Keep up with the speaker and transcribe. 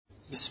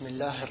بسم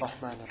الله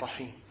الرحمن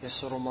الرحيم.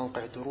 يسر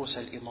موقع دروس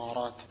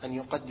الإمارات أن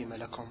يقدم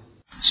لكم.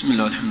 بسم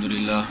الله الحمد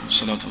لله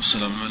والصلاة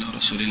والسلام على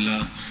رسول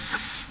الله،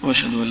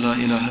 وأشهد أن لا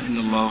إله إلا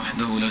الله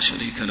وحده لا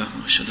شريك له،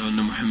 وأشهد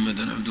أن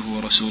محمدا عبده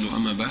ورسوله.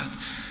 أما بعد،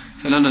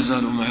 فلا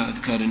نزال مع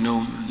أذكار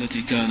النوم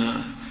التي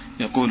كان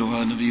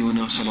يقولها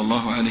نبينا صلى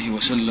الله عليه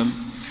وسلم.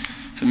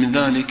 فمن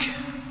ذلك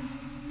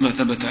ما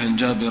ثبت عن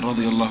جابر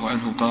رضي الله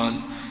عنه قال: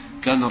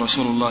 كان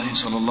رسول الله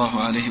صلى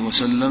الله عليه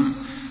وسلم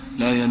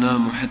لا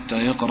ينام حتى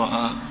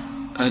يقرأ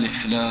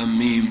ألف لام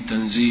ميم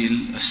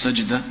تنزيل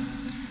السجدة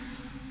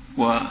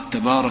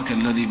وتبارك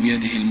الذي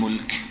بيده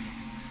الملك.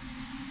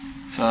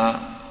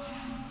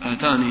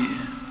 فهاتان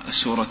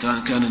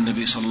السورتان كان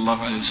النبي صلى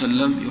الله عليه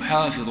وسلم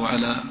يحافظ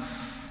على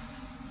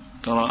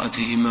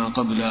قراءتهما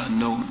قبل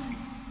النوم.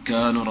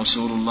 كان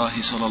رسول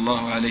الله صلى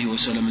الله عليه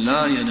وسلم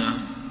لا ينام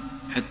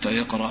حتى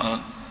يقرأ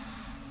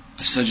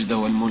السجدة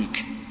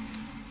والملك.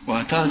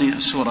 وهاتان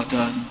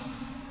السورتان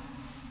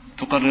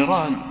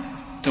تقرران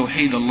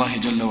توحيد الله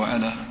جل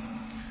وعلا.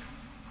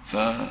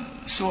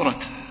 فسورة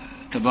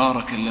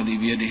تبارك الذي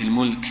بيده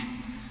الملك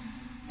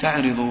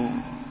تعرض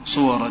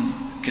صورا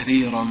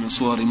كثيرة من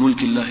صور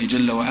ملك الله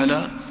جل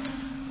وعلا،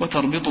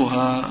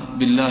 وتربطها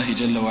بالله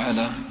جل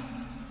وعلا،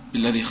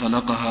 الذي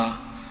خلقها،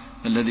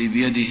 الذي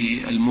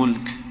بيده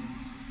الملك.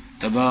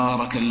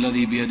 تبارك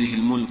الذي بيده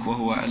الملك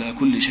وهو على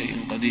كل شيء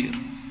قدير.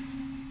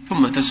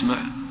 ثم تسمع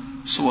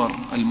صور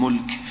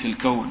الملك في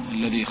الكون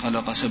الذي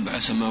خلق 7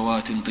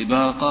 سماوات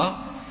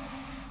طباقا،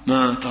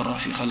 ما ترى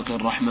في خلق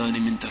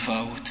الرحمن من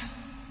تفاوت،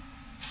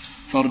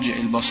 فارجع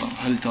البصر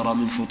هل ترى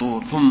من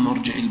فطور، ثم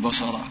ارجع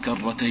البصر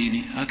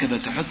كرتين. هكذا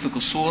تحثك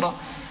الصورة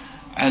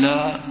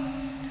على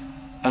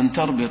أن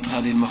تربط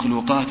هذه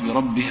المخلوقات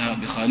بربها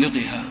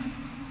بخالقها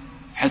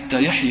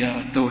حتى يحيا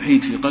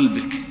التوحيد في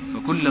قلبك.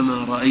 فكلما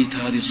رأيت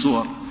هذه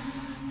الصور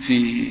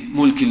في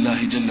ملك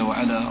الله جل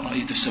وعلا،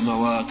 رأيت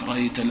السماوات،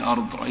 رأيت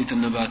الأرض، رأيت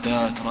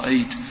النباتات،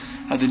 رأيت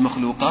هذه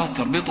المخلوقات،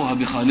 تربطها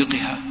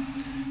بخالقها،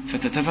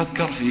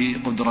 فتتفكر في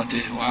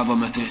قدرته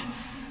وعظمته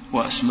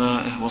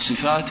وأسمائه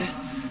وصفاته،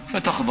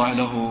 فتخضع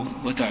له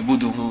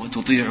وتعبده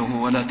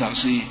وتطيعه ولا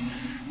تعصيه،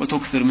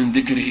 وتكثر من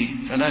ذكره،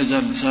 فلا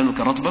يزال لسانك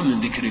رطبا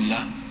من ذكر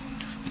الله.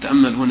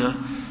 وتأمل هنا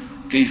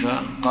كيف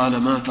قال: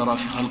 ما ترى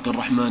في خلق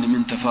الرحمن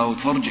من تفاوت،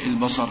 فارجع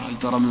البصر هل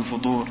ترى من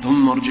فطور،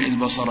 ثم ارجع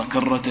البصر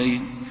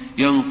كرتين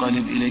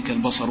ينقلب إليك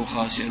البصر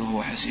خاسئا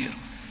وهو حسير.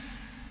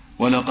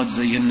 ولقد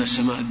زينا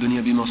السماء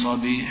الدنيا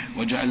بمصابيح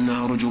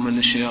وجعلناها رجوما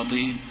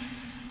للشياطين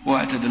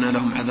واعتدنا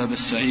لهم عذاب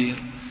السعير.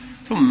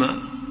 ثم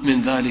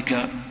من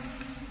ذلك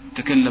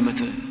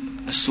تكلمت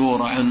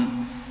السورة عن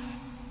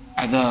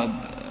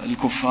عذاب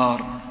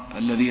الكفار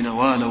الذين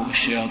والوا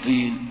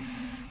الشياطين،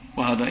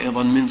 وهذا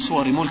أيضا من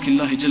صور ملك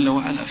الله جل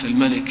وعلا.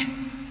 فالملك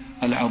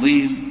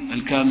العظيم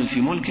الكامل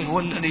في ملكه هو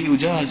الذي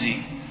يجازي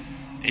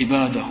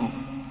عباده،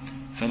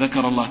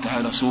 فذكر الله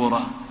تعالى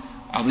صورة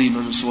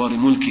عظيمة من صور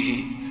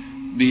ملكه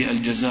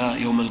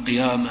بالجزاء يوم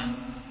القيامة.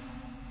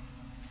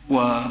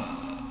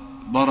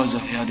 وبرز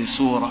في هذه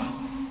الصورة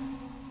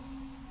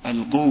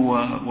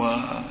القوة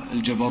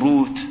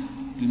والجبروت،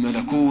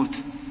 الملكوت،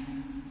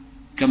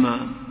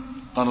 كما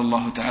قال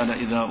الله تعالى: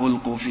 إذا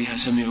ألقوا فيها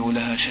سمعوا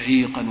لها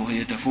شهيقا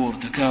وهي تفور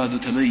تكاد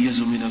تميز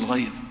من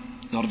الغيظ،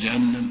 نار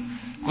جهنم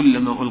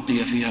كلما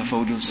ألقي فيها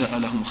فوج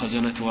سألهم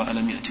خزنتها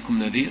ألم يأتكم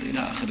نذير، إلى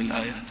آخر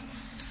الآيات.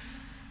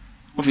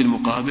 وفي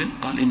المقابل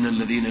قال: إن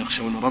الذين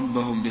يخشون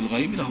ربهم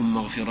بالغيب لهم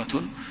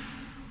مغفرة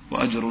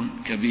وأجر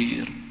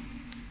كبير،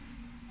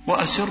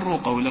 وأسروا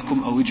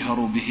قولكم أو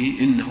اجهروا به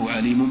إنه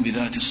عليم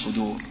بذات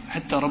الصدور،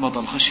 حتى ربط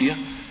الخشية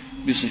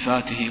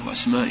بصفاته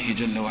وأسمائه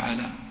جل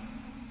وعلا.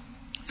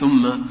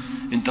 ثم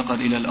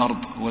انتقل إلى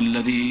الأرض: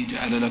 والذي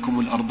جعل لكم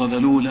الأرض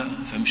ذلولا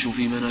فامشوا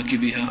في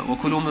مناكبها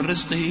وكلوا من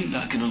رزقه،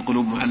 لكن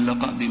القلوب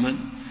معلقة بمن؟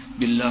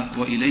 بالله،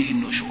 وإليه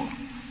النشور.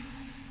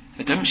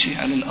 فتمشي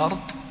على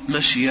الأرض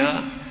مشي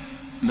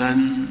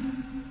من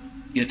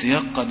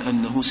يتيقن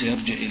أنه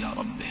سيرجع إلى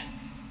ربه.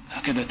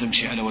 هكذا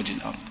تمشي على وجه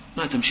الأرض،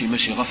 ما تمشي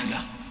مشي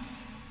غفلة،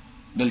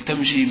 بل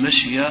تمشي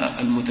مشي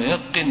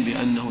المتيقن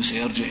بأنه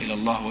سيرجع إلى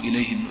الله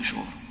وإليه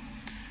النشور.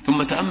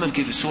 ثم تأمل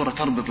كيف السورة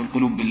تربط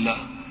القلوب بالله: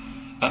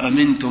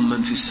 أأمنتم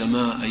من في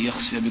السماء أن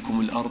يخسف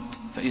بكم الأرض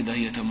فإذا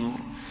هي تمور،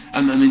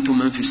 أم أمنتم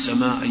من في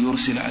السماء أن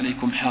يرسل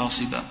عليكم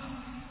حاصبا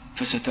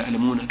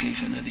فستعلمون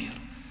كيف نذير.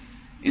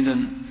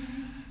 إذن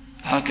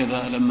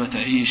هكذا لما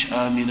تعيش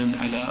آمنا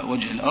على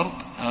وجه الأرض،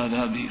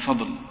 هذا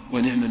بفضل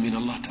ونعمة من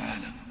الله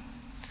تعالى.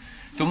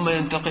 ثم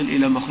ينتقل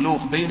إلى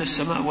مخلوق بين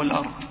السماء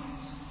والأرض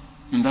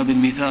من باب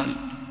المثال: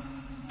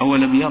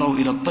 أولم يروا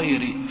إلى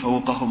الطير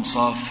فوقهم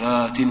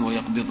صافات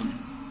ويقبضن.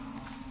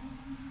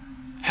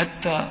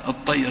 حتى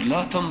الطير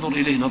لا تنظر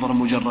إليه نظرة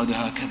مجردة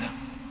هكذا،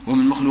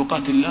 ومن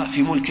مخلوقات الله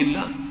في ملك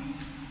الله.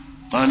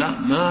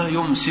 قال: ما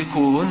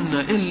يمسكهن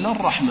إلا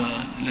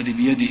الرحمن الذي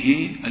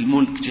بيده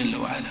الملك جل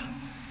وعلا،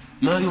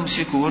 ما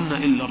يمسكهن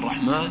إلا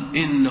الرحمن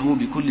إنه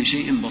بكل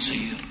شيء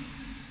بصير.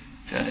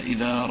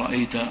 فإذا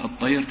رأيت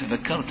الطير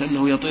تذكرت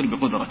أنه يطير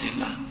بقدرة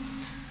الله،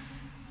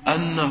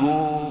 أنه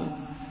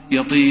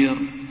يطير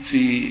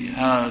في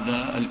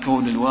هذا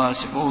الكون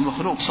الواسع وهو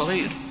مخلوق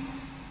صغير،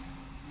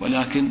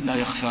 ولكن لا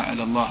يخفى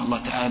على الله، الله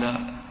تعالى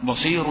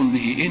بصير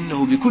به،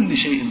 إنه بكل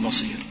شيء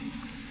بصير.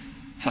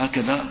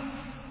 فهكذا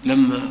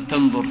لما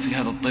تنظر في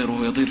هذا الطير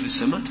وهو يطير في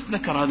السماء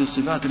تذكر هذه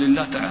الصفات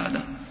لله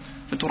تعالى،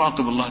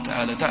 فتراقب الله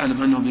تعالى،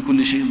 تعلم أنه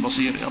بكل شيء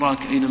بصير،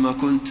 يراك أينما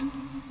كنت.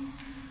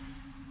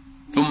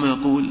 ثم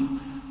يقول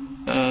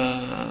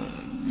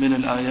من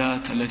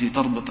الآيات التي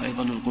تربط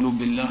أيضا القلوب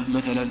بالله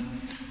مثلا: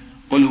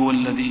 قل هو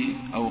الذي،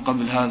 أو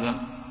قبل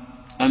هذا: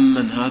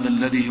 أمن هذا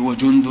الذي هو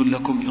جند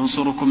لكم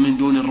ينصركم من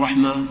دون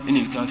الرحمن إن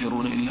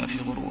الكافرون إلا في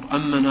غرور،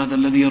 أمن هذا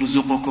الذي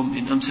يرزقكم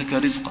إن أمسك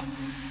رزقه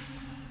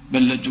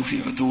بل لجوا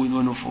في عتو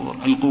ونفور،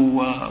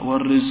 القوة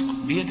والرزق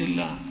بيد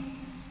الله.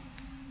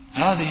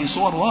 هذه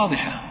صور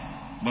واضحة،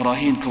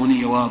 براهين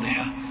كونية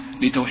واضحة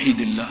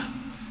لتوحيد الله.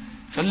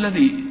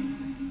 فالذي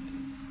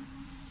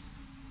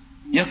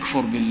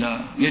يكفر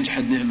بالله،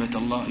 يجحد نعمة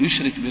الله،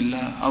 يشرك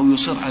بالله أو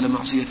يصر على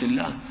معصية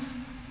الله،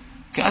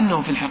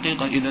 كأنه في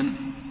الحقيقة إذن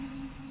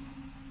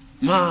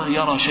ما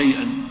يرى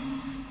شيئا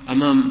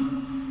أمام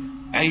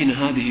عين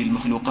هذه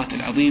المخلوقات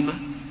العظيمة،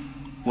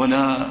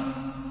 ولا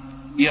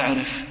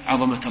يعرف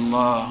عظمة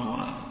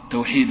الله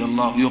وتوحيد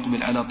الله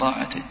ويقبل على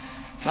طاعته.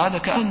 فهذا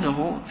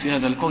كأنه في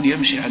هذا الكون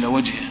يمشي على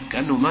وجهه،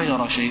 كأنه ما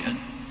يرى شيئا.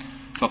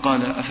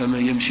 فقال: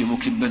 أفمن يمشي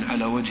مكبا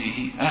على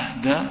وجهه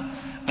أهدى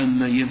أم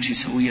من يمشي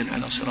سويا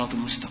على صراط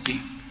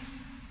مستقيم.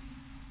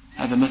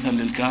 هذا مثل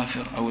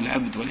للكافر أو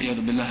العبد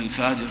والعياذ بالله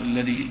الفاجر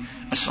الذي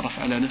أسرف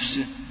على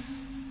نفسه،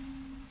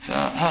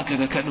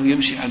 فهكذا كأنه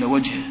يمشي على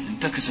وجهه،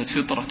 انتكست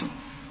فطرته،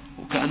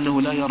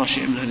 وكأنه لا يرى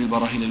شيء من هذه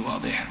البراهين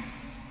الواضحة.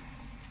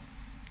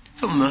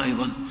 ثم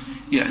أيضا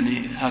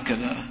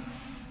هكذا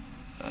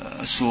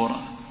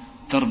السورة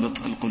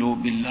تربط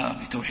القلوب بالله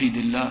بتوحيد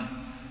الله،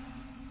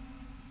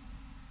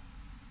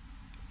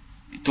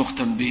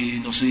 تختم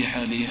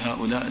بنصيحة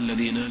لهؤلاء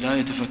الذين لا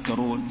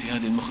يتفكرون في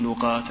هذه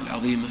المخلوقات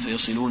العظيمة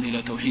فيصلون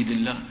إلى توحيد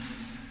الله،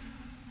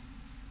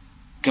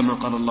 كما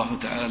قال الله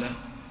تعالى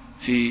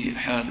في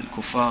حال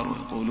الكفار: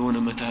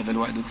 ويقولون متى هذا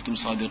الوعد إن كنتم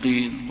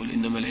صادقين قل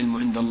إنما العلم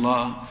عند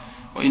الله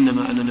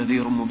وإنما أنا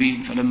نذير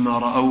مبين فلما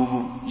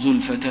رأوه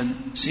زلفة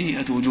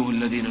سيئت وجوه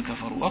الذين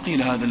كفروا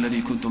وقيل هذا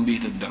الذي كنتم به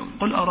تدعون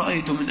قل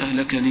أرأيتم إن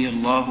أهلكني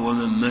الله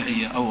ومن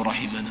معي أو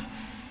رحمنا.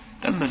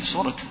 تأمل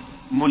سورة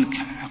ملك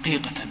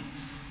حقيقة،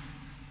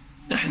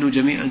 نحن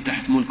جميعا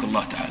تحت ملك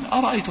الله تعالى.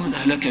 أرأيتم إن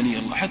أهلكني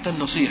الله، حتى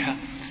النصيحة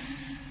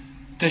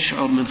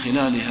تشعر من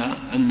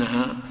خلالها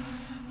أنها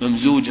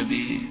ممزوجة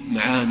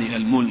بمعاني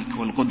الملك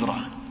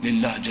والقدرة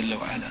لله جل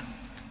وعلا.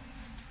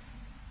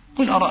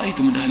 قل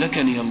أرأيتم إن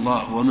أهلكني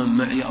الله ومن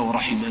معي أو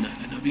رحمنا،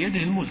 لأنه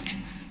بيده الملك،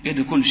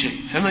 بيد كل شيء،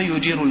 فمن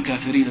يجير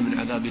الكافرين من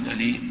عذاب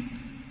أليم.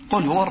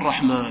 قل هو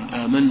الرحمن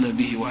آمنا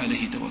به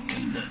وعليه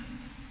توكلنا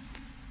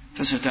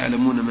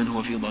فستعلمون من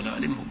هو في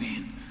ضلال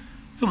مبين.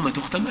 ثم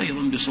تختم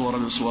أيضا بصورة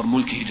من صور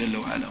ملكه جل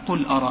وعلا: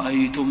 قل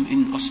أرأيتم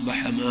إن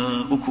أصبح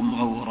ماؤكم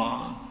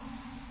غورا.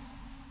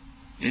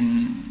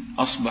 إن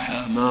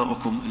أصبح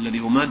ماؤكم الذي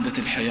هو مادة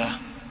الحياة،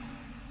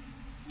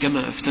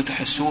 كما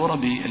افتتح السورة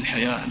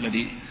بالحياة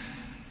الذي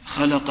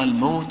خلق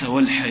الموت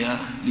والحياة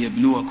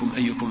ليبلوكم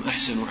أيكم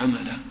أحسن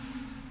عملا.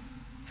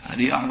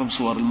 هذه أعظم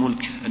صور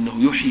الملك،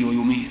 أنه يحيي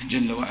ويميت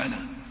جل وعلا.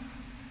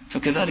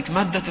 فكذلك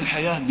مادة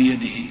الحياة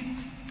بيده،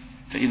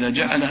 فإذا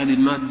جعل هذه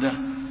المادة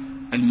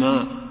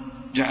الماء،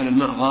 جعل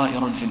الماء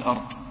غائرا في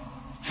الأرض،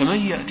 فمن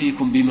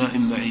يأتيكم بماء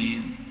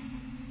معين؟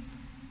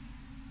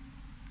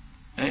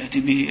 لا يأتي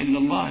به إلا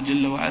الله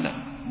جل وعلا.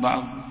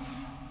 بعض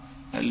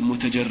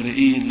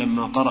المتجرئين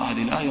لما قرأ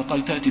هذه الآية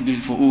قال تأتي به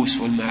الفؤوس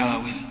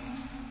والمعاول،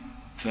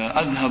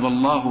 فأذهب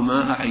الله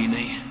ماء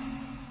عينيه.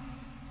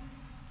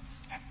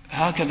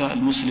 هكذا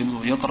المسلم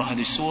يقرأ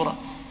هذه السورة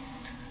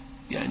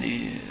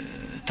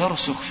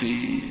ترسخ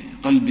في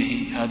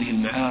قلبه هذه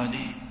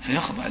المعاني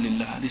فيخضع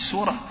لله. هذه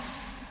السورة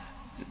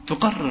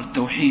تقرر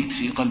التوحيد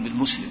في قلب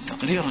المسلم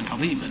تقريرا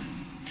عظيما،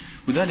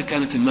 وذلك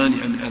كانت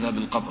المانعة من عذاب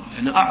القبر،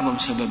 لأن أعظم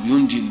سبب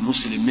ينجي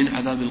المسلم من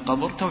عذاب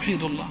القبر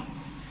توحيد الله.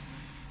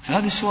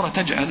 فهذه السورة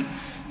تجعل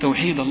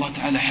توحيد الله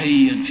تعالى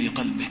حيا في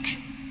قلبك.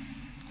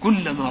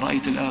 كلما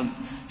رأيت الآن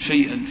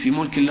شيئا في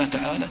ملك الله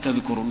تعالى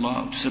تذكر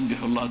الله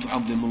وتسبح الله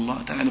تعظم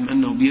الله، تعلم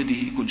أنه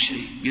بيده كل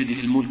شيء،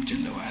 بيده الملك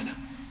جل وعلا.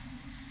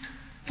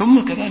 ثم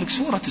كذلك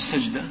سورة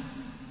السجدة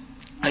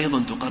أيضا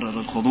تقرر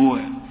الخضوع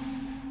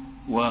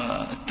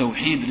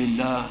والتوحيد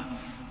لله،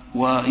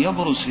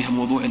 ويبرز فيها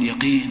موضوع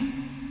اليقين،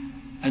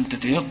 أن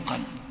تتيقن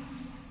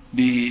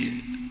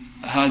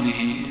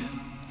بهذه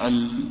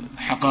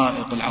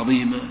الحقائق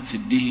العظيمة في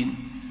الدين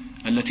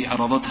التي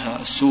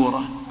عرضتها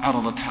السورة.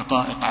 عرضت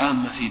حقائق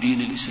عامة في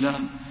دين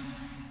الإسلام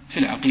في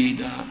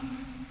العقيدة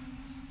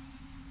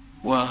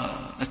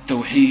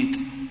والتوحيد،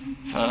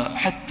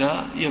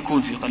 فحتى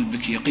يكون في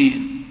قلبك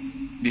يقين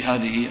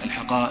بهذه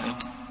الحقائق.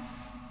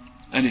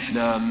 ألف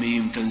لام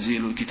ميم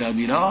تنزيل الكتاب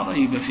لا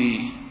ريب فيه،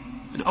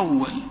 من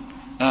أول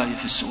آية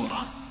في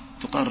السورة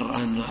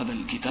تقرر أن هذا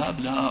الكتاب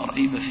لا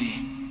ريب فيه،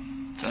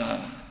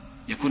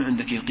 فيكون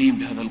عندك يقين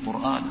بهذا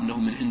القرآن أنه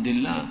من عند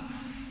الله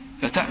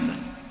فتعمل.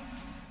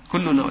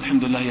 كلنا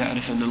والحمد لله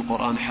يعرف أن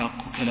القرآن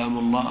حق وكلام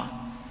الله،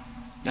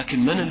 لكن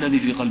من الذي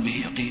في قلبه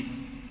يقين؟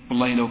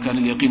 والله لو كان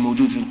اليقين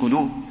موجود في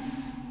القلوب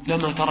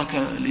لما ترك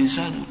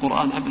الإنسان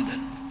القرآن أبدا،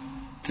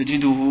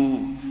 تجده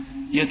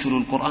يتلو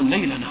القرآن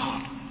ليل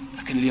نهار،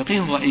 لكن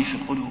اليقين ضعيف في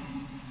القلوب.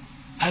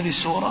 هذه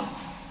السورة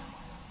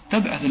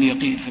تبعث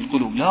اليقين في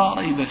القلوب لا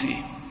ريب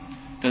فيه،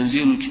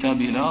 تنزيل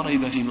الكتاب لا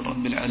ريب فيه من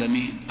رب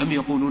العالمين، أم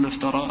يقولون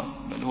افترى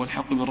بل هو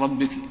الحق من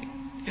ربك.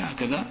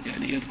 هكذا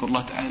يعني يذكر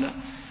الله تعالى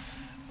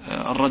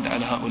الرد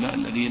على هؤلاء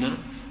الذين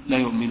لا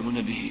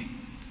يؤمنون به.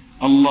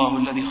 الله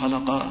الذي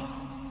خلق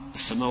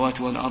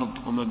السماوات والأرض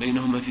وما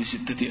بينهما في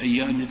 6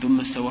 أيام ثم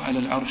استوى على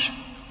العرش،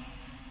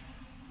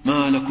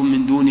 ما لكم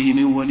من دونه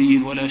من ولي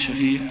ولا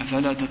شفيع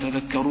أفلا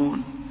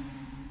تتذكرون.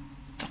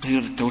 تقرير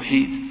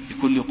التوحيد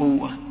بكل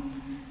قوة.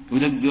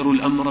 يدبر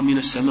الأمر من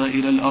السماء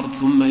إلى الأرض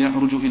ثم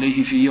يعرج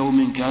إليه في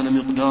يوم كان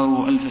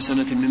مقداره 1000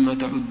 سنة مما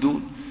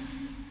تعدون.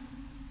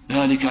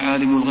 ذلك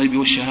عالم الغيب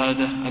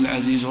والشهادة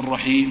العزيز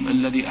الرحيم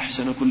الذي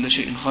أحسن كل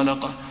شيء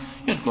خلقه.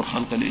 يذكر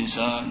خلق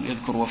الإنسان،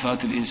 يذكر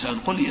وفاة الإنسان.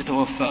 قل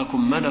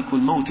يتوفاكم ملك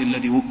الموت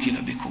الذي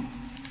وكل بكم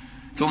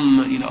ثم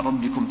إلى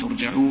ربكم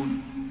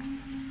ترجعون.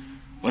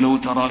 ولو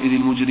ترى إذ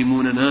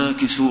المجرمون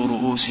ناكسوا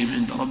رؤوسهم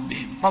عند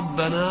ربهم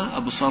ربنا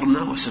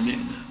أبصرنا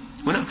وسمعنا.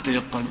 هناك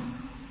تيقنوا.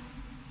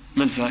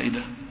 ما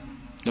الفائدة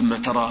لما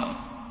ترى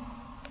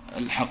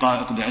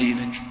الحقائق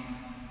بعينك،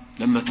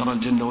 لما ترى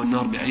الجنة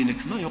والنار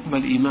بعينك ما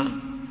يقبل إيمان.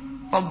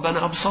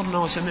 ربنا أبصرنا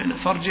وسمعنا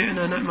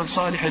فارجعنا نعمل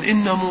صالحا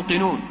إنا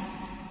موقنون.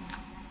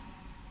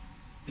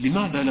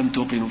 لماذا لم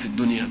توقنوا في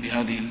الدنيا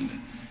بهذه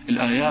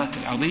الآيات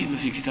العظيمة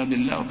في كتاب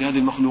الله وبهذه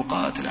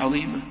المخلوقات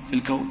العظيمة في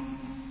الكون؟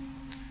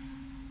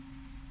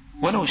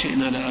 ولو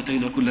شئنا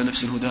لآتينا كل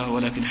نفس هداها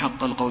ولكن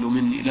حق القول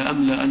مني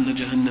لأملأن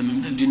جهنم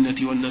من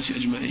الجنة والناس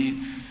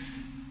أجمعين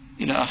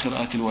إلى آخر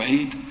آيات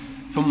الوعيد.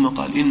 ثم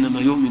قال إنما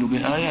يؤمن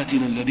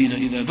بآياتنا الذين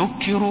إذا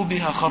ذكروا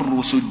بها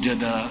خروا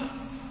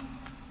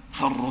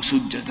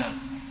سجدا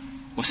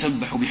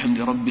وسبحوا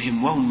بحمد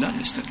ربهم وهم لا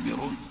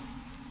يستكبرون.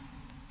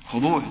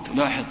 خضوع.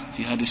 تلاحظ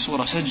في هذه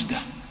السورة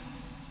سجدة،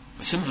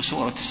 اسمها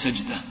سورة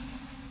السجدة،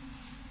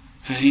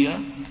 فهي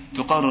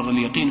تقرر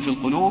اليقين في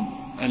القلوب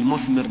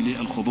المثمر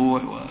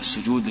للخضوع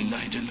والسجود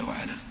لله جل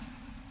وعلا.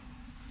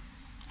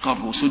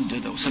 خروا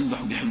سجدا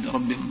وسبحوا بحمد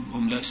ربهم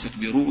وهم لا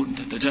يستكبرون.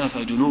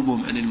 تتجافى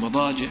جنوبهم عن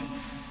المضاجع،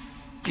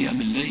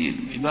 قيام الليل،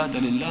 عبادة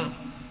لله.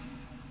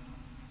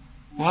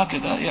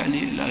 وهكذا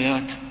يعني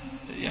الآيات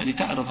يعني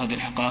تعرض هذه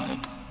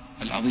الحقائق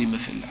العظيمة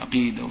في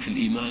العقيدة وفي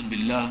الإيمان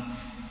بالله.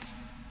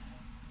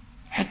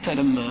 حتى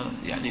لما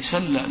يعني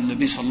سلى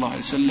النبي صلى الله عليه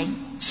وسلم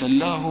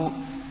سلاه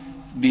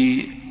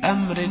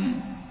بأمر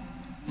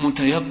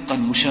متيقن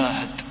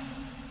مشاهد.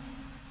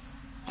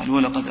 قال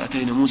ولقد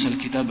أتينا موسى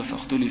الكتاب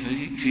فاختلف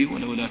فيه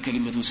ولولا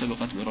كلمة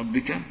سبقت من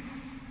ربك.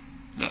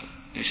 لا،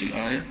 إيش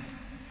الآية؟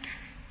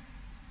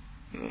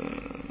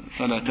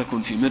 فلا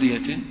تكن في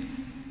مرية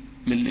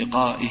من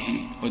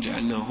لقائه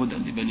وجعلناه هدى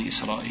لبني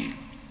إسرائيل.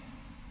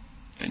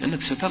 يعني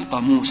أنك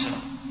ستلقى موسى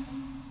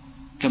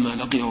كما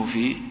لقيه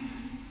في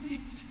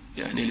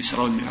يعني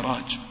الإسراء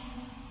والمعراج.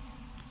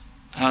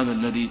 هذا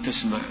الذي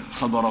تسمع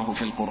خبره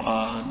في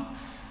القرآن،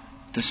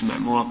 تسمع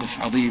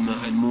مواقف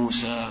عظيمة عن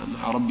موسى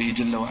مع ربه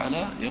جل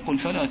وعلا، يقول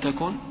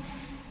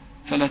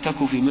فلا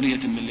تكن في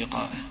مرية من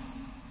لقائه.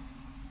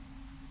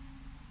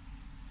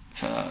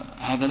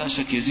 فهذا لا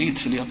شك يزيد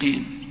في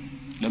اليقين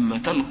لما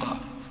تلقى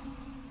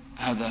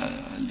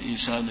هذا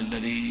الإنسان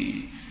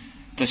الذي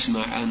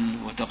تسمع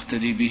عنه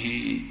وتقتدي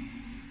به.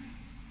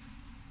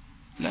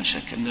 لا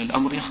شك أن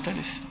الأمر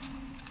يختلف.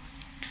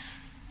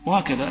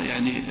 وهكذا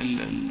يعني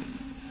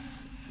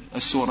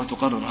السورة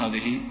تقرر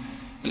هذه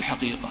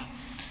الحقيقة.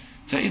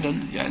 فإذا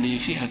يعني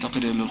فيها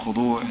تقرير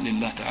للخضوع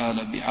لله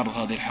تعالى بعرض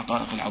هذه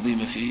الحقائق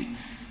العظيمة في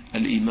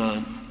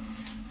الإيمان.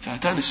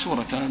 فهاتان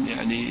السورتان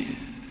يعني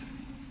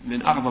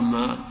من أعظم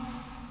ما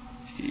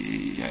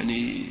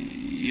يعني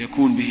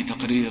يكون به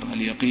تقرير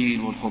اليقين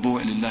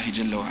والخضوع لله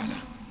جل وعلا.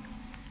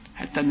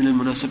 حتى من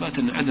المناسبات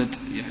أن عدد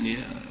يعني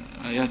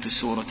آيات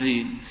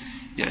السورتين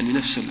يعني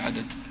نفس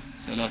العدد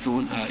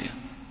 30 آية.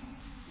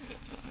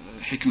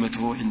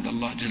 حكمته عند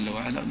الله جل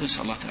وعلا.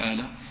 نسأل الله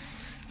تعالى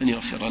أن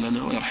يغفر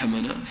لنا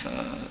ويرحمنا.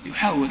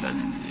 فيحاول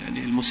أن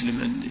يعني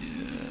المسلم أن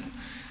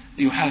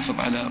يحافظ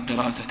على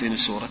قراءة هاتين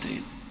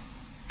السورتين.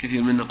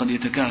 كثير منا قد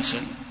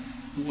يتكاسل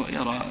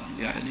ويرى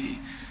يعني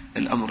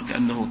الأمر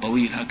كأنه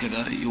طويل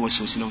هكذا،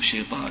 يوسوس له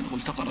الشيطان،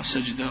 قل تقرأ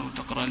السجدة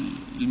وتقرأ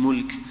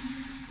الملك.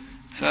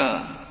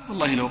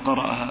 فوالله لو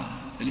قرأها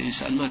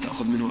الإنسان ما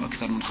تأخذ منه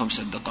أكثر من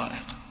 5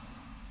 دقائق.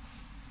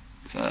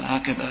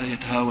 فهكذا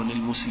يتهاون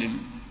المسلم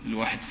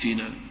الواحد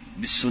فينا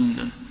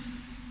بالسنة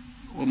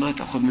وما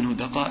تأخذ منه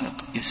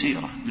دقائق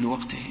يسيرة من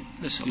وقته.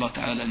 نسأل الله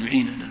تعالى أن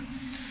يعيننا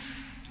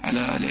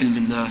على العلم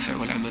النافع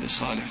والعمل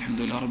الصالح.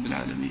 الحمد لله رب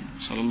العالمين،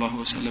 صلى الله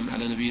وسلم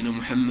على نبينا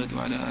محمد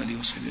وعلى آله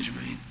وصحبه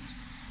أجمعين.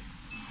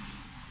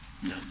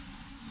 نعم.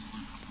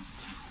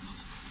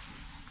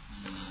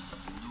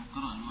 لو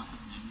قرأ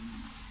الواحد يعني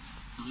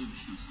تغيب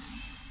الشمس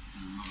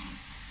من المغرب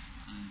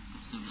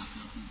تحسب له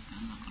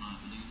كأنه قرأ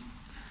في الليل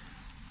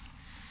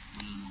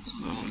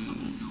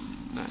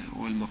لا،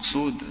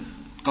 والمقصود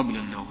قبل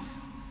النوم.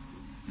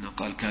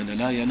 قال كان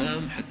لا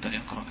ينام حتى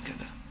يقرأ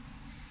كذا.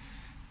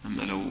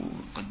 أما لو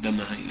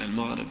قدمها إلى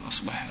المغرب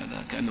أصبح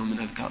هذا كأنه من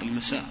أذكار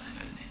المساء،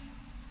 يعني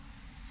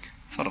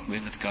فرق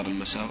بين أذكار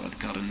المساء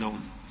وأذكار النوم.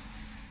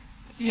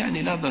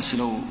 يعني لا بأس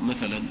لو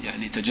مثلا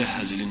يعني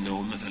تجهز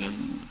للنوم، مثلا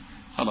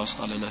خلاص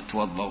قال أنا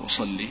أتوضأ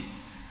وأصلي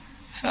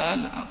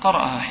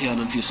فقرأها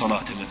أحيانا في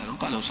صلاته، مثلا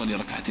قال أصلي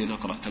ركعتين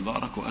أقرأ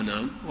تبارك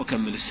وأنام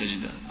وكمل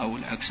السجدة أو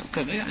العكس أو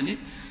كذا، يعني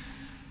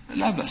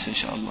لا بأس إن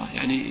شاء الله.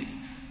 يعني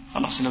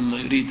خلاص لما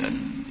يريد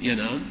أن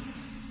ينام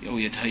أو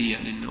يتهيأ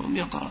للنوم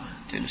يقرأ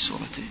هاتين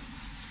السورتين.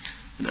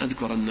 أنا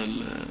أذكر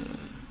أن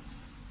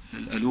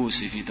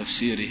الألوسي في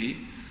تفسيره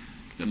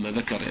لما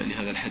ذكر يعني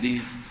هذا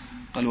الحديث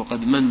قال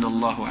وقد من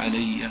الله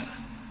علي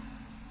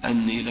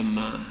أني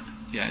لما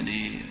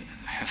يعني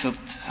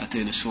حفظت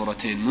هاتين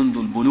السورتين منذ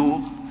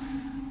البلوغ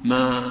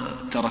ما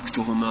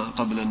تركتهما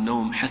قبل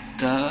النوم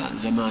حتى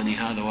زماني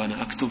هذا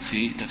وأنا أكتب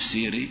في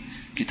تفسير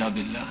كتاب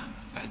الله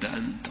بعد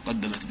أن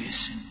تقدمت به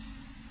السن.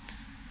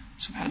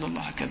 سبحان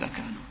الله، هكذا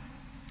كانوا.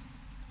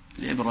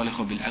 العبرة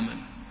له بالعمل،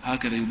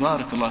 هكذا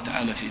يبارك الله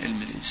تعالى في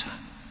علم الإنسان.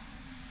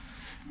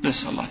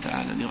 نسأل الله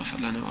تعالى أن يغفر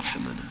لنا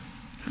ويرحمنا.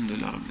 الحمد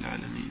لله رب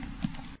العالمين.